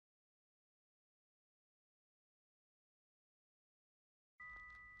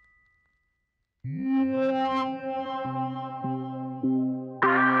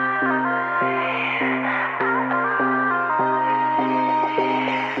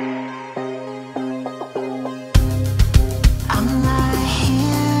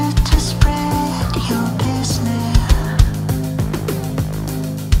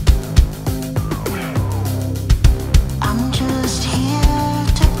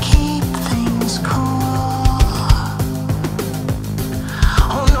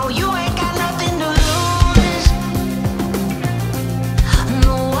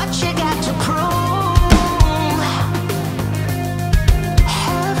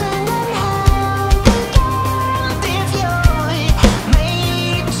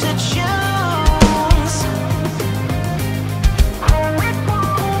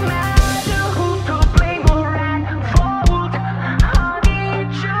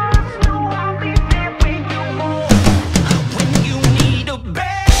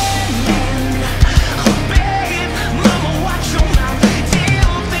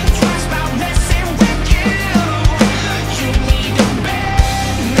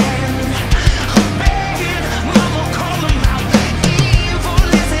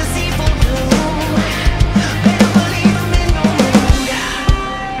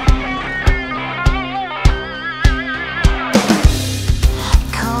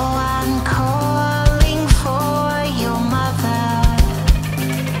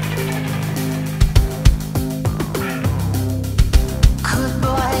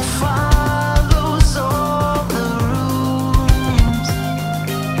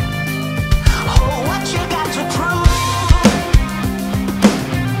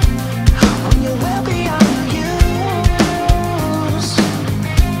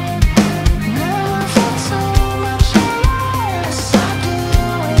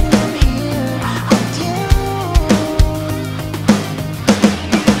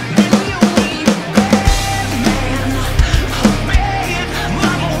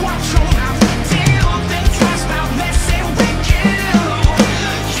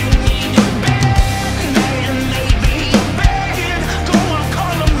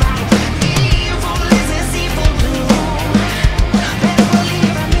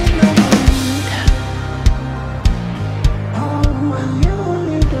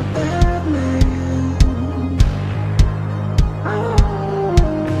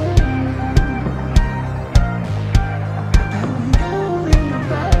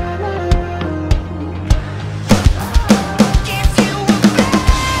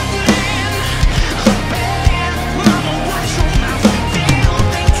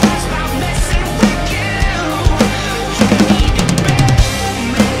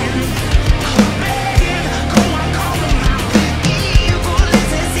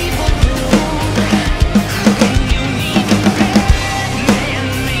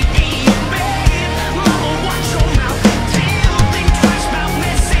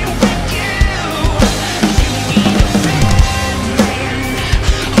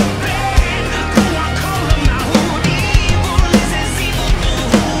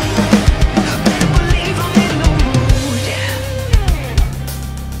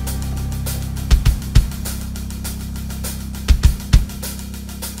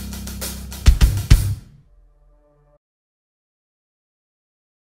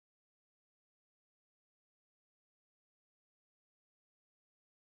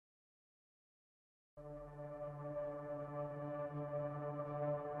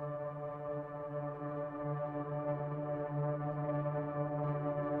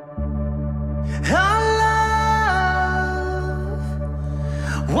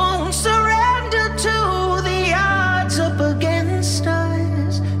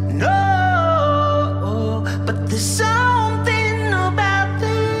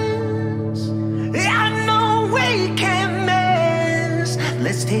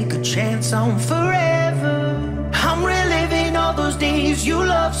take a chance on forever. I'm reliving all those days you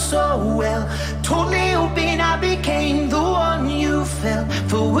loved so well, totally hoping I became the one you felt.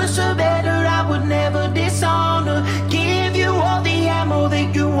 For worse or better, I would never dishonor, give you all the ammo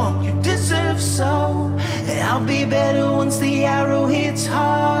that you want, you deserve so. I'll be better once the arrow hits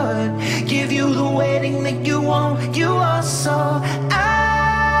hard, give you the wedding that you want. You are so out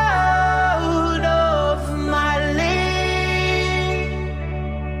of my league,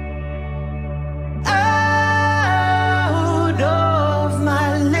 out of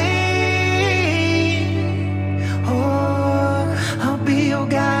my league. Oh, I'll be your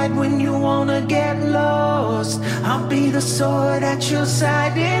guide when you wanna get lost, I'll be the sword at your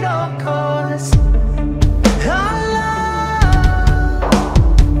side at all costs.